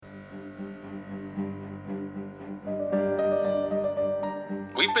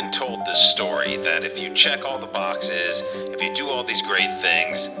We've been told this story that if you check all the boxes, if you do all these great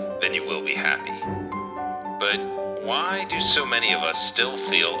things, then you will be happy. But why do so many of us still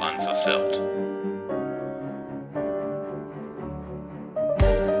feel unfulfilled?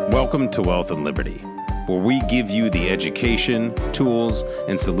 Welcome to Wealth and Liberty, where we give you the education, tools,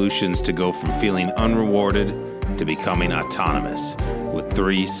 and solutions to go from feeling unrewarded to becoming autonomous with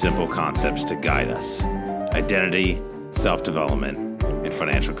 3 simple concepts to guide us: identity, self-development, and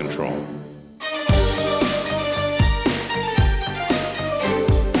financial control.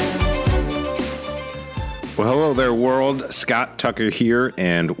 Well, hello there, world. Scott Tucker here,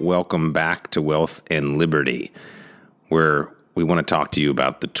 and welcome back to Wealth and Liberty, where we want to talk to you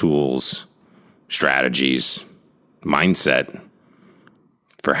about the tools, strategies, mindset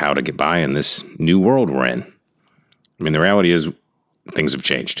for how to get by in this new world we're in. I mean, the reality is things have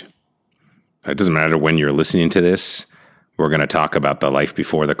changed. It doesn't matter when you're listening to this. We're going to talk about the life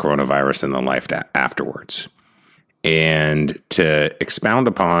before the coronavirus and the life afterwards. And to expound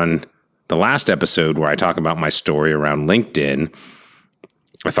upon the last episode where I talk about my story around LinkedIn,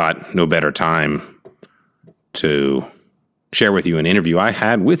 I thought no better time to share with you an interview I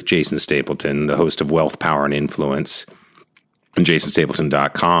had with Jason Stapleton, the host of Wealth, Power, and Influence, and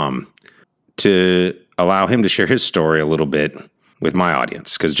jasonstapleton.com, to allow him to share his story a little bit with my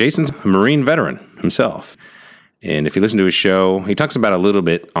audience, because Jason's a Marine veteran himself. And if you listen to his show, he talks about a little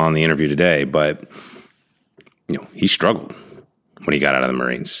bit on the interview today, but he struggled when he got out of the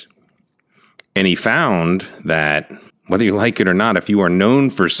Marines. And he found that whether you like it or not, if you are known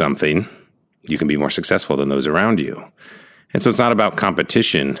for something, you can be more successful than those around you. And so it's not about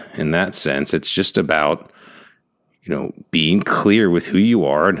competition in that sense. It's just about, being clear with who you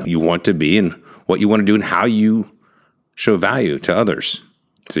are and who you want to be and what you want to do and how you show value to others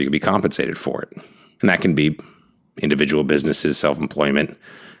so you can be compensated for it. And that can be individual businesses, self-employment.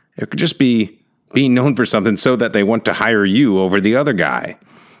 It could just be being known for something so that they want to hire you over the other guy,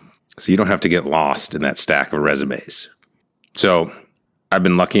 so you don't have to get lost in that stack of resumes. So I've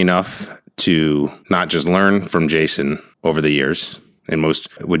been lucky enough to not just learn from Jason over the years, and most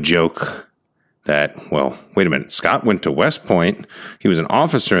would joke that, well, wait a minute, Scott went to West Point. He was an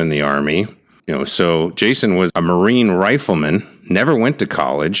officer in the Army. So Jason was a Marine rifleman, never went to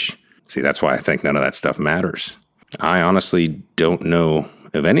college. See, that's why I think none of that stuff matters. I honestly don't know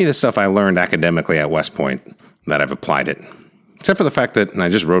of any of the stuff I learned academically at West Point that I've applied it. Except for the fact that, and I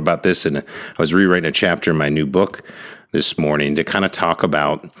just wrote about this, and I was rewriting a chapter in my new book this morning to kind of talk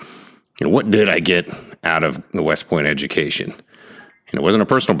about, what did I get out of the West Point education? It wasn't a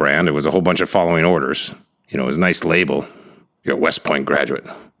personal brand. It was a whole bunch of following orders. It was a nice label. You're a West Point graduate.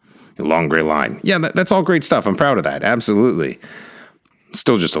 A long gray line. Yeah, that's all great stuff. I'm proud of that. Absolutely.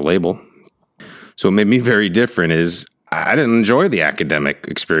 Still just a label. So what made me very different is I didn't enjoy the academic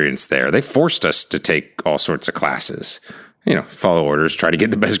experience there. They forced us to take all sorts of classes. Follow orders, try to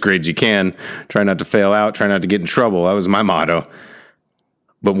get the best grades you can, try not to fail out, try not to get in trouble. That was my motto.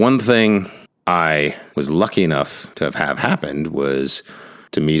 But one thing I was lucky enough to have happened was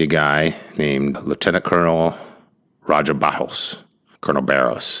to meet a guy named Lieutenant Colonel Roger Barros, Colonel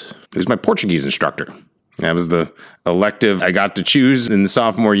Barros. He was my Portuguese instructor. That was the elective I got to choose in the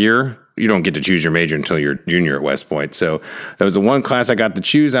sophomore year. You don't get to choose your major until you're junior at West Point. So that was the one class I got to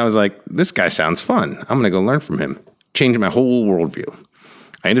choose. I was like, this guy sounds fun. I'm going to go learn from him. Changed my whole worldview.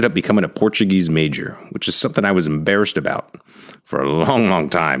 I ended up becoming a Portuguese major, which is something I was embarrassed about for a long, long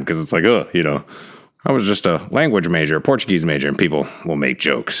time, because it's like, I was just a language major, a Portuguese major, and people will make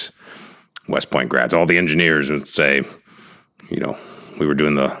jokes. West Point grads, all the engineers would say, we were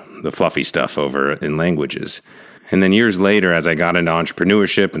doing the fluffy stuff over in languages. And then years later, as I got into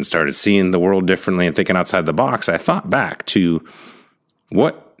entrepreneurship and started seeing the world differently and thinking outside the box, I thought back to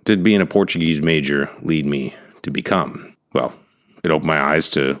what did being a Portuguese major lead me to become? Well, it opened my eyes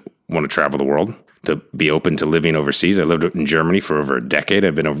to want to travel the world, to be open to living overseas. I lived in Germany for over a decade.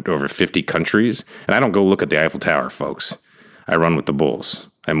 I've been over 50 countries. And I don't go look at the Eiffel Tower, folks. I run with the bulls.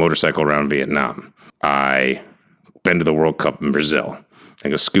 I motorcycle around Vietnam. I been to the World Cup in Brazil. I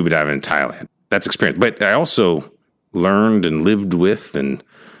go scuba diving in Thailand. That's experience. But I also learned and lived with and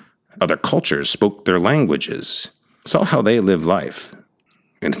other cultures, spoke their languages, saw how they live life.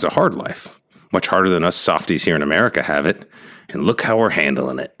 And it's a hard life. Much harder than us softies here in America have it. And look how we're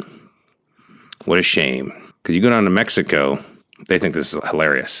handling it. What a shame. Because you go down to Mexico, they think this is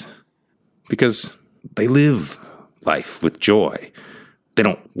hilarious. Because they live life with joy. They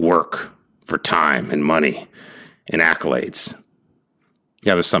don't work for time and money and accolades.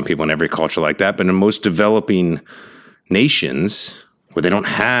 Yeah, there's some people in every culture like that, but in most developing nations where they don't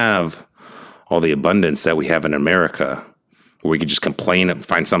have all the abundance that we have in America, Or we could just complain,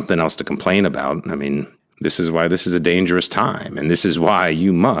 find something else to complain about. I mean, this is why this is a dangerous time. And this is why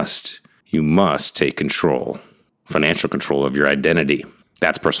you must take control, financial control of your identity.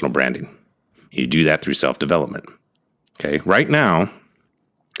 That's personal branding. You do that through self-development. Okay. Right now,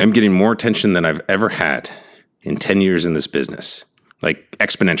 I'm getting more attention than I've ever had in 10 years in this business, like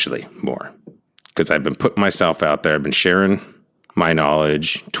exponentially more, because I've been putting myself out there. I've been sharing my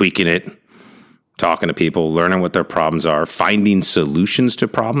knowledge, tweaking it, talking to people, learning what their problems are, finding solutions to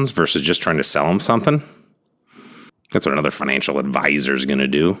problems versus just trying to sell them something. That's what another financial advisor is going to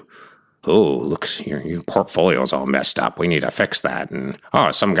do. Oh, look, your portfolio is all messed up. We need to fix that. And,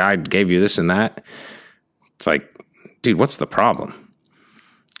 oh, some guy gave you this and that. It's like, dude, what's the problem?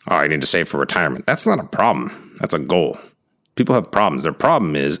 Oh, I need to save for retirement. That's not a problem. That's a goal. People have problems. Their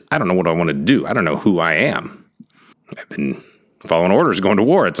problem is, I don't know what I want to do. I don't know who I am. I've been following orders, going to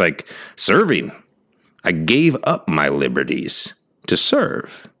war. It's like serving. I gave up my liberties to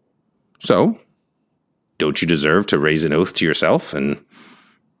serve. So, don't you deserve to raise an oath to yourself and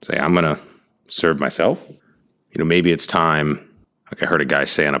say, I'm going to serve myself? You know, maybe it's time, like I heard a guy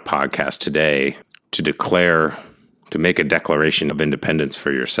say on a podcast today, to make a declaration of independence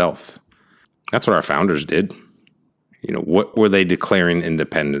for yourself. That's what our founders did. You know, what were they declaring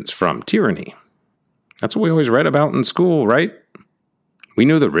independence from? Tyranny. That's what we always read about in school, right? We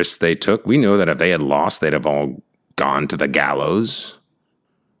knew the risks they took. We know that if they had lost, they'd have all gone to the gallows.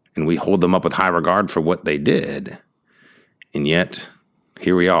 And we hold them up with high regard for what they did. And yet,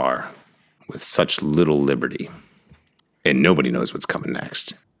 here we are with such little liberty. And nobody knows what's coming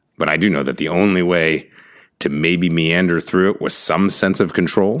next. But I do know that the only way to maybe meander through it with some sense of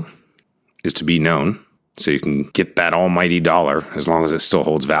control is to be known. So you can get that almighty dollar, as long as it still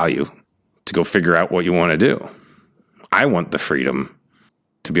holds value, to go figure out what you want to do. I want the freedom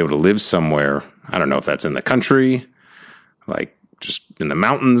to be able to live somewhere. I don't know if that's in the country, like just in the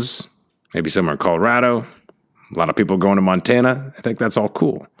mountains, maybe somewhere in Colorado. A lot of people going to Montana. I think that's all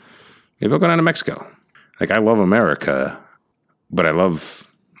cool. Maybe I'll go down to Mexico. Like, I love America, but I love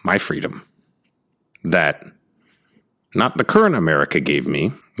my freedom. That not the current America gave me.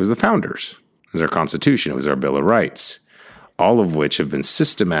 It was the founders. It was our Constitution. It was our Bill of Rights, all of which have been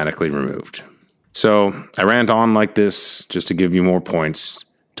systematically removed. So I rant on like this just to give you more points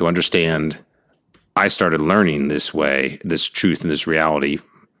to understand. I started learning this way, this truth and this reality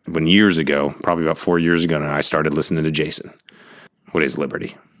when years ago, probably about 4 years ago, and I started listening to Jason. What is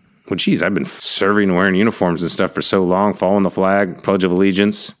liberty? Well, geez, I've been serving, wearing uniforms and stuff for so long, following the flag, Pledge of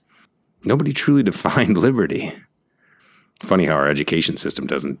Allegiance. Nobody truly defined liberty. Funny how our education system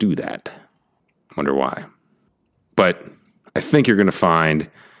doesn't do that. Wonder why. But I think you're going to find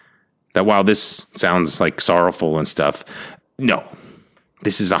that while this sounds like sorrowful and stuff, no,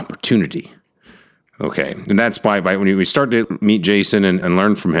 this is opportunity. Okay. And that's why when we start to meet Jason and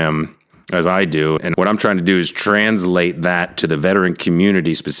learn from him, as I do, and what I'm trying to do is translate that to the veteran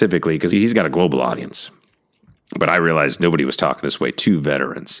community specifically, because he's got a global audience. But I realized nobody was talking this way to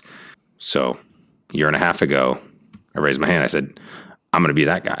veterans. So a year and a half ago, I raised my hand. I said, I'm going to be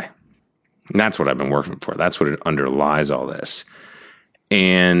that guy. And that's what I've been working for. That's what underlies all this.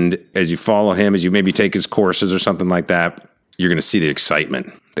 And as you follow him, as you maybe take his courses or something like that, you're going to see the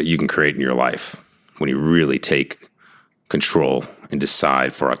excitement that you can create in your life when you really take control and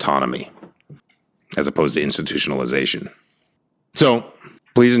decide for autonomy as opposed to institutionalization. So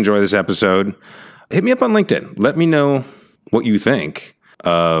please enjoy this episode. Hit me up on LinkedIn. Let me know what you think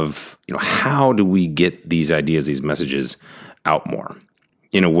of, how do we get these ideas, these messages out more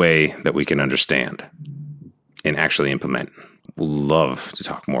in a way that we can understand and actually implement. We'd love to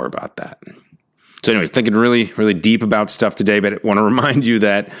talk more about that. So anyways, thinking really, really deep about stuff today, but I want to remind you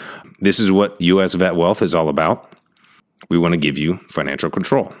that this is what US Vet Wealth is all about. We want to give you financial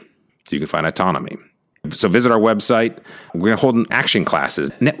control so you can find autonomy. So visit our website. We're going to hold action classes,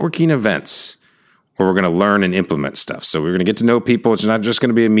 networking events, where we're going to learn and implement stuff. So we're going to get to know people. It's not just going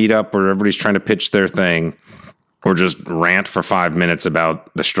to be a meetup where everybody's trying to pitch their thing or just rant for 5 minutes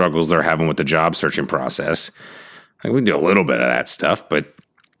about the struggles they're having with the job searching process. I think we can do a little bit of that stuff, but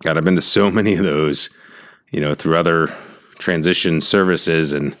God, I've been to so many of those, through other transition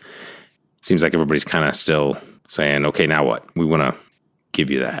services, and it seems like everybody's kind of still saying, okay, now what? We want to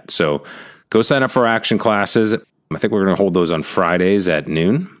give you that. So go sign up for our action classes. I think we're going to hold those on Fridays at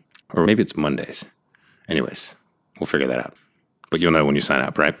noon, or maybe it's Mondays. Anyways, we'll figure that out. But you'll know when you sign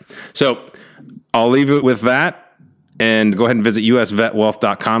up, right? So I'll leave it with that. And go ahead and visit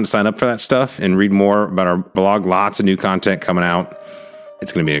usvetwealth.com to sign up for that stuff and read more about our blog. Lots of new content coming out.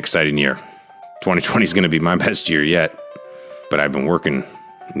 It's going to be an exciting year. 2020 is going to be my best year yet. But I've been working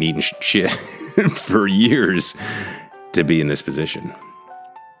and eating shit for years to be in this position.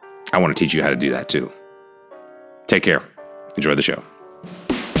 I want to teach you how to do that too. Take care. Enjoy the show.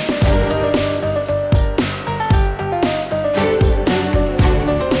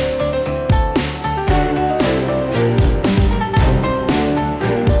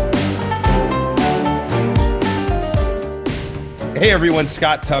 Hey everyone,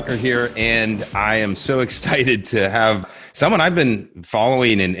 Scott Tucker here, and I am so excited to have someone I've been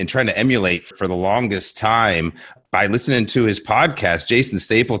following and trying to emulate for the longest time by listening to his podcast, Jason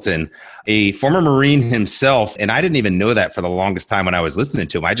Stapleton, a former Marine himself. And I didn't even know that for the longest time when I was listening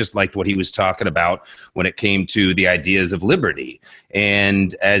to him. I just liked what he was talking about when it came to the ideas of liberty.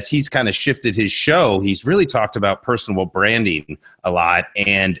 And as he's kind of shifted his show, he's really talked about personal branding a lot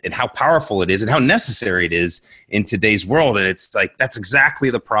and how powerful it is and how necessary it is in today's world. And it's like, that's exactly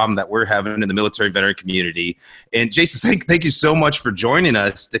the problem that we're having in the military veteran community. And Jason, thank you so much for joining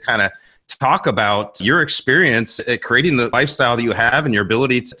us to kind of talk about your experience at creating the lifestyle that you have and your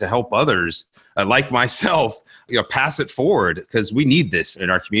ability to help others like myself, pass it forward, because we need this in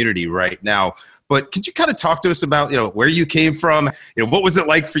our community right now. But could you kind of talk to us about, where you came from, what was it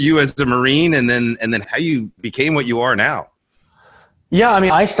like for you as a Marine, and then how you became what you are now? Yeah,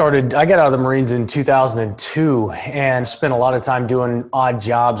 I got out of the Marines in 2002 and spent a lot of time doing odd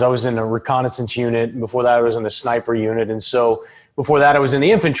jobs. I was in a reconnaissance unit, and before that I was in a sniper unit. And so before that I was in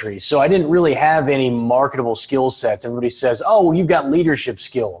the infantry. So I didn't really have any marketable skill sets. Everybody says, oh, well, you've got leadership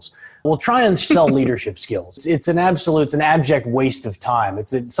skills. Well, try and sell leadership skills. It's an abject waste of time.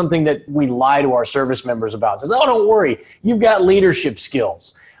 It's something that we lie to our service members about. It says, oh, don't worry, you've got leadership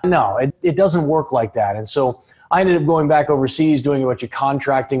skills. No, it doesn't work like that. And so I ended up going back overseas, doing a bunch of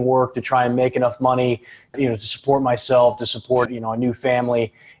contracting work to try and make enough money, to support myself, to support, a new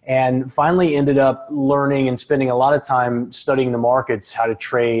family, and finally ended up learning and spending a lot of time studying the markets, how to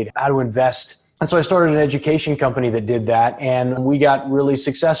trade, how to invest. And so I started an education company that did that, and we got really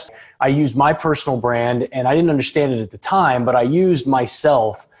successful. I used my personal brand, and I didn't understand it at the time, but I used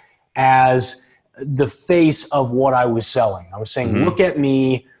myself as the face of what I was selling. I was saying, look at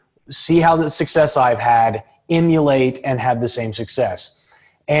me, see how the success I've had, emulate and have the same success.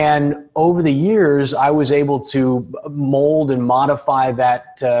 And over the years, I was able to mold and modify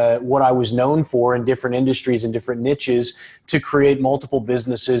that, what I was known for in different industries and different niches, to create multiple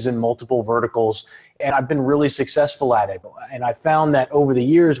businesses and multiple verticals. And I've been really successful at it. And I found that over the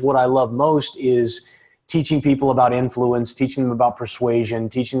years, what I love most is teaching people about influence, teaching them about persuasion,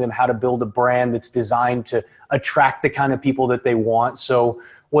 teaching them how to build a brand that's designed to attract the kind of people that they want. So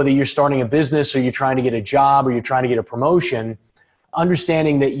whether you're starting a business or you're trying to get a job or you're trying to get a promotion,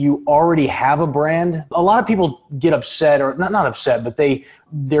 understanding that you already have a brand. A lot of people get upset, or not upset, but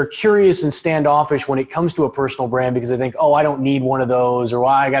they're curious and standoffish when it comes to a personal brand, because they think, oh, I don't need one of those, or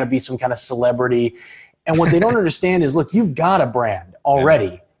I got to be some kind of celebrity. And what they don't understand is, look, you've got a brand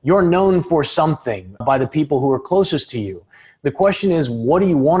already. You're known for something by the people who are closest to you. The question is, what do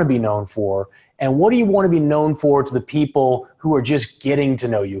you want to be known for? And what do you want to be known for to the people who are just getting to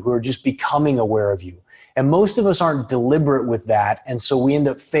know you, who are just becoming aware of you? And most of us aren't deliberate with that. And so we end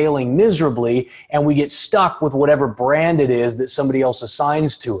up failing miserably, and we get stuck with whatever brand it is that somebody else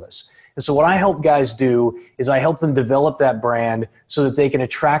assigns to us. And so what I help guys do is I help them develop that brand so that they can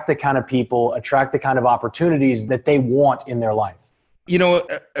attract the kind of people, attract the kind of opportunities that they want in their life.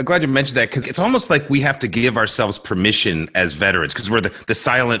 I'm glad you mentioned that, because it's almost like we have to give ourselves permission as veterans, because we're the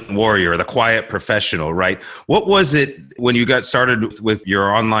silent warrior, the quiet professional, right? What was it when you got started with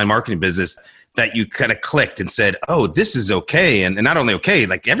your online marketing business that you kind of clicked and said, oh, this is okay? And not only okay,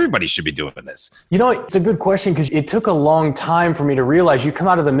 like everybody should be doing this. It's a good question, because it took a long time for me to realize. You come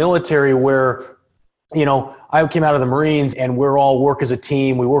out of the military where, I came out of the Marines, and we're all work as a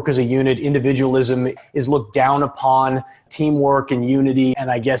team. We work as a unit. Individualism is looked down upon. Teamwork and unity, and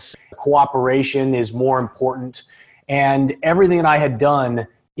I guess cooperation, is more important. And everything that I had done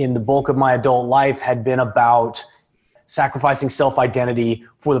in the bulk of my adult life had been about sacrificing self-identity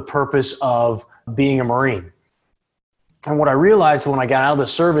for the purpose of being a Marine. And what I realized when I got out of the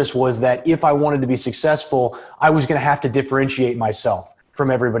service was that if I wanted to be successful, I was going to have to differentiate myself from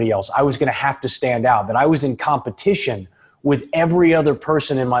everybody else. I was going to have to stand out, that I was in competition with every other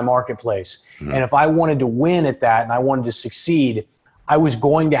person in my marketplace. Mm-hmm. And if I wanted to win at that and I wanted to succeed, I was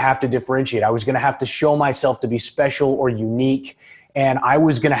going to have to differentiate. I was going to have to show myself to be special or unique. And I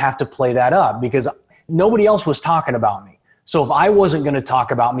was going to have to play that up, because nobody else was talking about me. So if I wasn't going to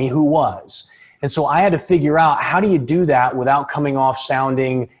talk about me, who was? And so I had to figure out, how do you do that without coming off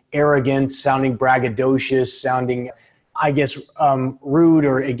sounding arrogant, sounding braggadocious, sounding, rude,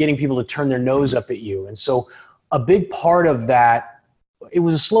 or getting people to turn their nose up at you. And so a big part of that, it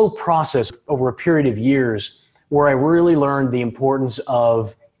was a slow process over a period of years, where I really learned the importance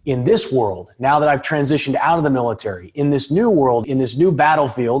of, in this world, now that I've transitioned out of the military, in this new world, in this new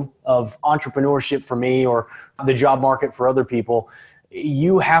battlefield of entrepreneurship for me or the job market for other people,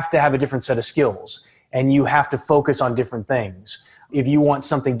 you have to have a different set of skills and you have to focus on different things. If you want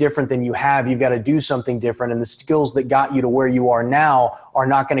something different than you have, you've got to do something different. And the skills that got you to where you are now are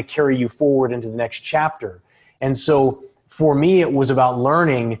not going to carry you forward into the next chapter. And so for me, it was about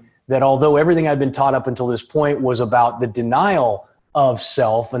learning that although everything I'd been taught up until this point was about the denial of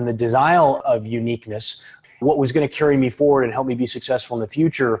self and the denial of uniqueness, what was going to carry me forward and help me be successful in the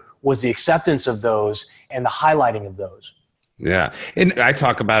future was the acceptance of those and the highlighting of those. Yeah. And I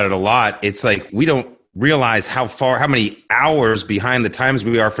talk about it a lot. It's like we don't realize how many hours behind the times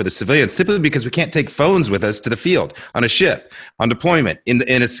we are for the civilians, simply because we can't take phones with us to the field, on a ship, on deployment, in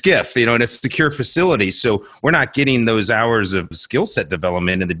a skiff, in a secure facility. So we're not getting those hours of skill set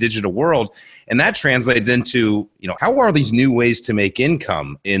development in the digital world. And that translates into, how are these new ways to make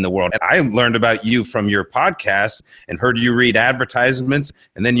income in the world? And I learned about you from your podcast and heard you read advertisements,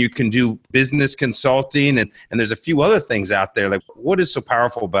 and then you can do business consulting. And there's a few other things out there. Like, what is so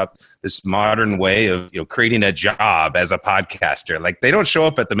powerful about this modern way of creating a job as a podcaster? Like, they don't show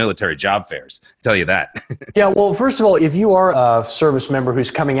up at the military job fairs, I'll tell you that. Yeah, well, first of all, if you are a service member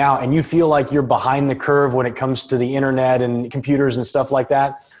who's coming out and you feel like you're behind the curve when it comes to the internet and computers and stuff like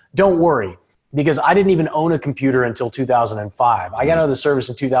that, don't worry, because I didn't even own a computer until 2005. I got out of the service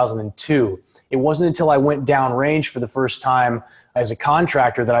in 2002. It wasn't until I went downrange for the first time as a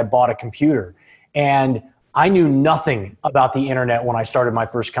contractor that I bought a computer. And I knew nothing about the internet when I started my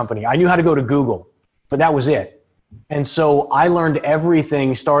first company. I knew how to go to Google, but that was it. And so I learned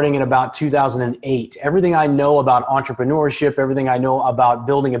everything starting in about 2008. Everything I know about entrepreneurship, everything I know about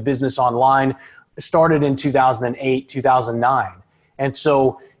building a business online started in 2008, 2009. And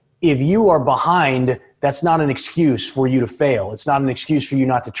so if you are behind, that's not an excuse for you to fail. It's not an excuse for you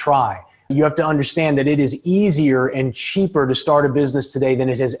not to try. You have to understand that it is easier and cheaper to start a business today than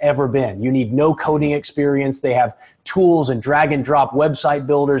it has ever been. You need no coding experience. They have tools and drag and drop website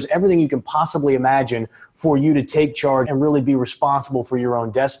builders, everything you can possibly imagine for you to take charge and really be responsible for your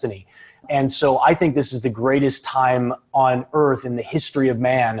own destiny. And so I think this is the greatest time on earth in the history of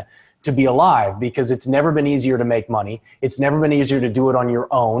man to be alive, because it's never been easier to make money. It's never been easier to do it on your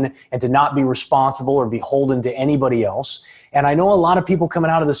own and to not be responsible or beholden to anybody else. And I know a lot of people coming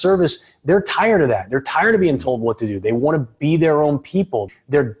out of the service, they're tired of that. They're tired of being told what to do. They want to be their own people.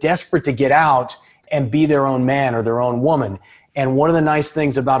 They're desperate to get out and be their own man or their own woman. And one of the nice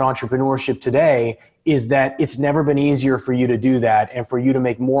things about entrepreneurship today is that it's never been easier for you to do that and for you to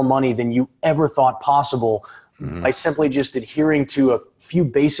make more money than you ever thought possible by simply just adhering to a few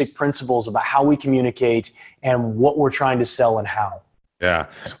basic principles about how we communicate and what we're trying to sell and how. Yeah.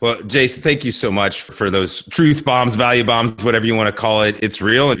 Well, Jason, thank you so much for those truth bombs, value bombs, whatever you want to call it. It's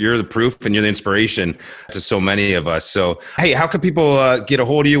real. You're the proof and you're the inspiration to so many of us. So, hey, how can people get a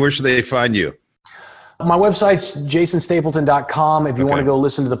hold of you? Where should they find you? My website's jasonstapleton.com. If you want to go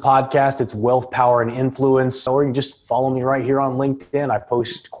listen to the podcast, it's Wealth, Power, and Influence. Or you can just follow me right here on LinkedIn. I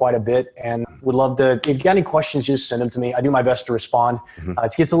post quite a bit and would love to, if you got any questions, just send them to me. I do my best to respond.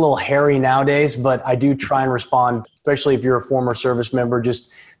 It gets a little hairy nowadays, but I do try and respond, especially if you're a former service member.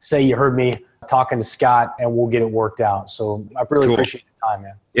 Just say you heard me talking to Scott and we'll get it worked out. So I really appreciate the time,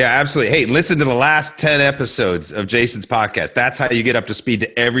 man. Yeah, absolutely. Hey, listen to the last 10 episodes of Jason's podcast. That's how you get up to speed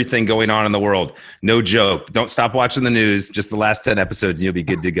to everything going on in the world. No joke. Don't stop watching the news. Just the last 10 episodes and you'll be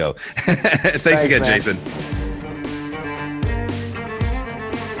good to go. Thanks again, man. Jason.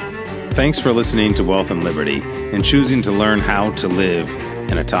 Thanks for listening to Wealth and Liberty and choosing to learn how to live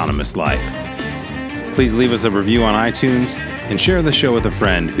an autonomous life. Please leave us a review on iTunes and share the show with a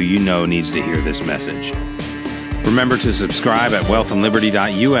friend who you know needs to hear this message. Remember to subscribe at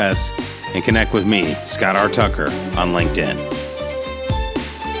wealthandliberty.us and connect with me, Scott R. Tucker, on LinkedIn.